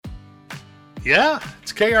Yeah,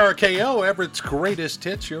 it's KRKO, Everett's Greatest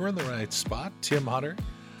Hits. You're in the right spot. Tim Hunter.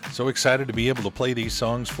 So excited to be able to play these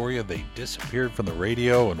songs for you. They disappeared from the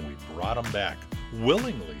radio and we brought them back.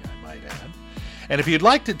 Willingly, I might add. And if you'd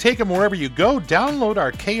like to take them wherever you go, download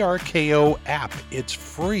our KRKO app. It's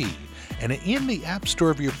free. And in the App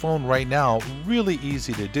Store of your phone right now, really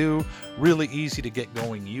easy to do, really easy to get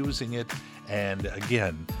going using it. And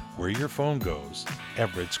again, where your phone goes,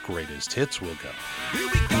 Everett's Greatest Hits will go. Here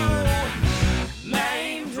we go.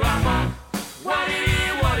 Name dropper. What it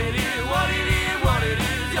is, what it is, what it is, what it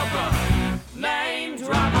is, your brother. Name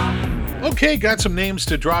dropper. Okay, got some names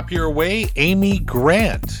to drop your way. Amy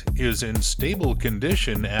Grant is in stable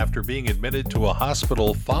condition after being admitted to a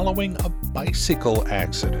hospital following a bicycle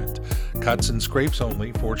accident. Cuts and scrapes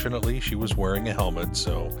only. Fortunately, she was wearing a helmet,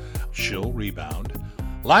 so she'll rebound.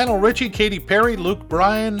 Lionel Richie, Katy Perry, Luke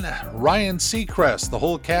Bryan, Ryan Seacrest. The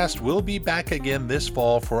whole cast will be back again this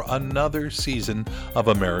fall for another season of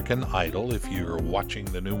American Idol, if you're watching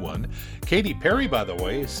the new one. Katy Perry, by the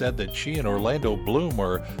way, said that she and Orlando Bloom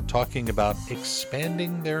are talking about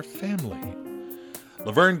expanding their family.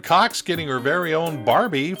 Laverne Cox getting her very own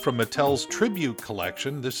Barbie from Mattel's Tribute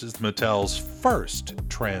Collection. This is Mattel's first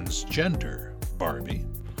transgender Barbie.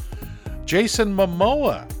 Jason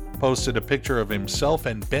Momoa posted a picture of himself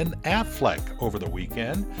and Ben Affleck over the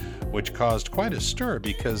weekend, which caused quite a stir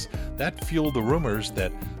because that fueled the rumors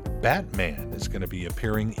that Batman is going to be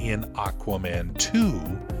appearing in Aquaman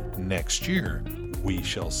 2 next year. We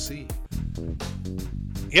shall see.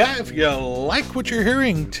 Yeah, if you like what you're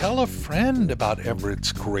hearing, tell a friend about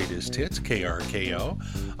Everett's Greatest Hits, KRKO.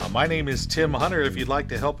 My name is Tim Hunter. If you'd like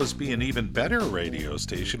to help us be an even better radio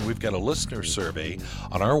station, we've got a listener survey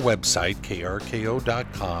on our website,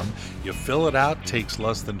 krko.com. You fill it out, takes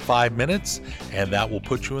less than 5 minutes, and that will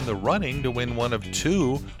put you in the running to win one of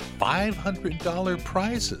two $500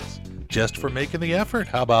 prizes just for making the effort.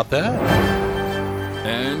 How about that?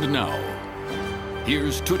 And now,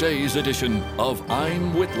 here's today's edition of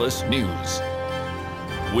I'm Witless News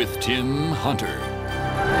with Tim Hunter.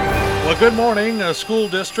 Well, good morning. A school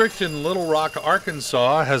district in Little Rock,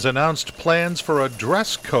 Arkansas has announced plans for a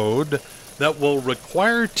dress code that will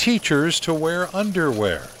require teachers to wear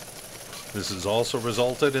underwear. This has also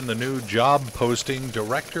resulted in the new job posting,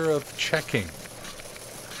 Director of Checking.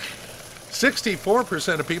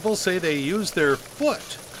 64% of people say they use their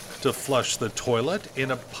foot to flush the toilet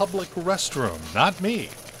in a public restroom. Not me.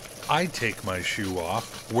 I take my shoe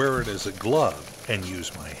off, wear it as a glove, and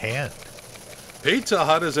use my hand. Pizza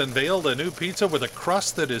Hut has unveiled a new pizza with a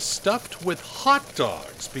crust that is stuffed with hot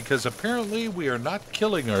dogs because apparently we are not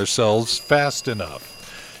killing ourselves fast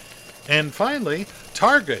enough. And finally,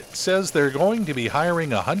 Target says they're going to be hiring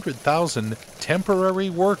 100,000 temporary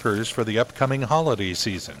workers for the upcoming holiday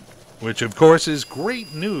season, which of course is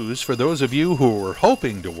great news for those of you who were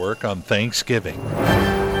hoping to work on Thanksgiving.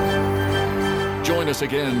 Join us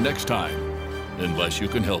again next time, unless you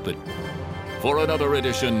can help it, for another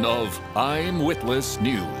edition of I'm Witless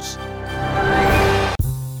News.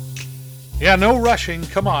 Yeah, no rushing.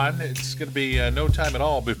 Come on. It's going to be no time at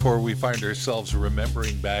all before we find ourselves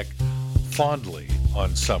remembering back fondly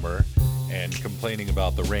on summer and complaining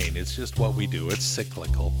about the rain. It's just what we do. It's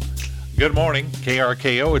cyclical. Good morning,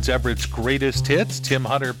 KRKO. It's Everett's Greatest Hits. Tim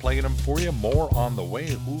Hunter playing them for you. More on the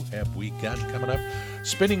way. Who have we got coming up?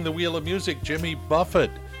 Spinning the wheel of music, Jimmy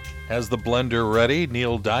Buffett has the blender ready.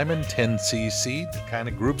 Neil Diamond, 10cc, the kind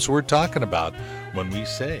of groups we're talking about when we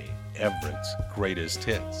say Everett's Greatest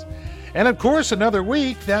Hits. And of course, another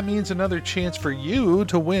week, that means another chance for you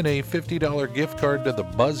to win a $50 gift card to the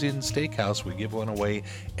Buzz Inn Steakhouse. We give one away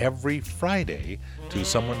every Friday to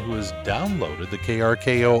someone who has downloaded the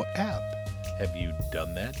KRKO app. Have you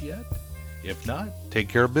done that yet? If not, take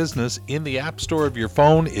care of business in the App Store of your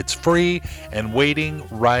phone. It's free and waiting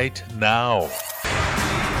right now.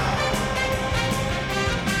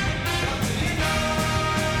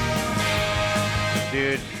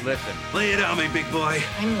 Dude, listen. Lay it on me, big boy.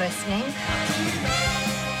 I'm listening.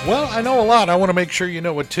 Well, I know a lot. I want to make sure you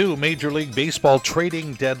know it too. Major League Baseball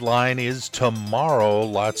trading deadline is tomorrow.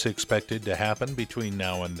 Lots expected to happen between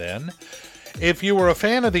now and then. If you were a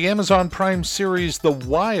fan of the Amazon Prime series The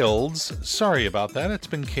Wilds, sorry about that. It's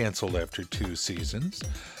been canceled after 2 seasons.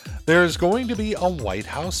 There's going to be a White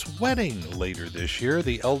House wedding later this year.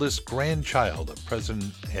 The eldest grandchild of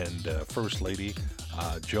President and First Lady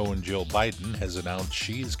Joe and Jill Biden has announced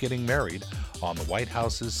she's getting married on the White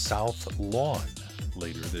House's South Lawn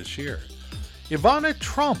later this year. Ivana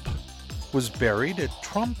Trump was buried at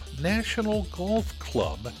Trump National Golf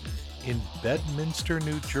Club in Bedminster,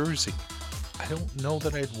 New Jersey. I don't know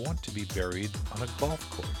that I'd want to be buried on a golf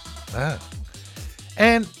course.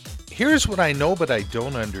 And Here's what I know but I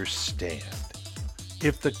don't understand.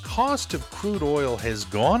 If the cost of crude oil has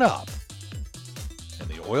gone up, and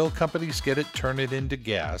the oil companies get it, turn it into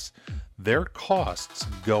gas, their costs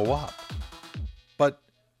go up. But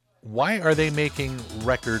why are they making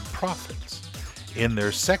record profits? In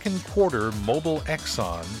their second quarter, Mobil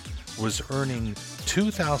Exxon was earning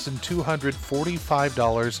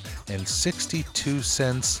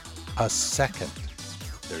 $2,245.62 a second.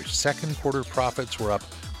 Their second quarter profits were up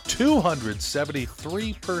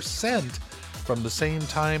 273% from the same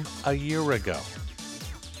time a year ago.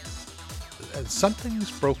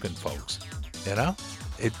 Something's broken, folks. You know?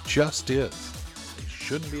 It just is. They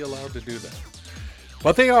shouldn't be allowed to do that.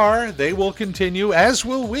 But they are. They will continue, as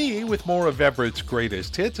will we, with more of Everett's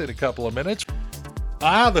Greatest Hits in a couple of minutes.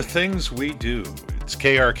 The things we do. It's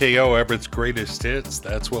KRKO, Everett's Greatest Hits.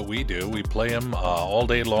 That's what we do. We play them all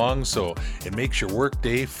day long, so it makes your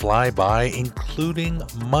workday fly by, including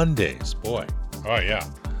Mondays. Boy, oh yeah,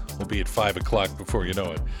 we'll be at 5 o'clock before you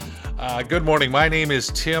know it. Good morning. My name is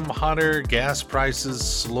Tim Hunter. Gas prices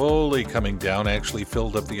slowly coming down. Actually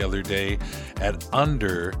filled up the other day at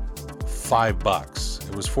under $5.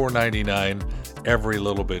 It was $4.99. Every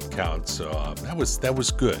little bit counts. So that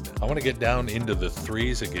was good. I want to get down into the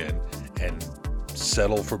threes again and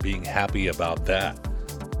settle for being happy about that.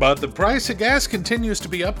 But the price of gas continues to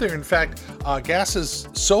be up there. In fact, gas is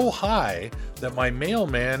so high that my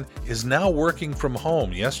mailman is now working from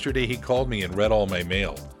home. Yesterday he called me and read all my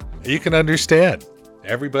mail. You can understand.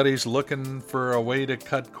 Everybody's looking for a way to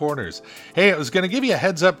cut corners. Hey, I was going to give you a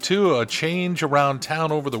heads up too, a change around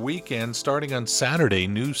town over the weekend. Starting on Saturday,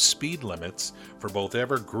 new speed limits for both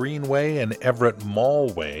Everett Greenway and Everett Mall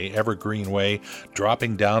Way. Everett Greenway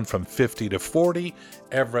dropping down from 50 to 40,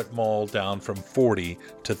 Everett Mall down from 40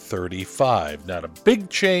 to 35. Not a big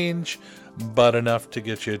change, but enough to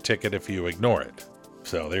get you a ticket if you ignore it.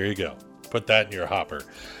 So there you go. Put that in your hopper.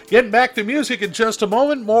 Getting back to music in just a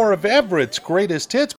moment. More of Everett's Greatest Hits.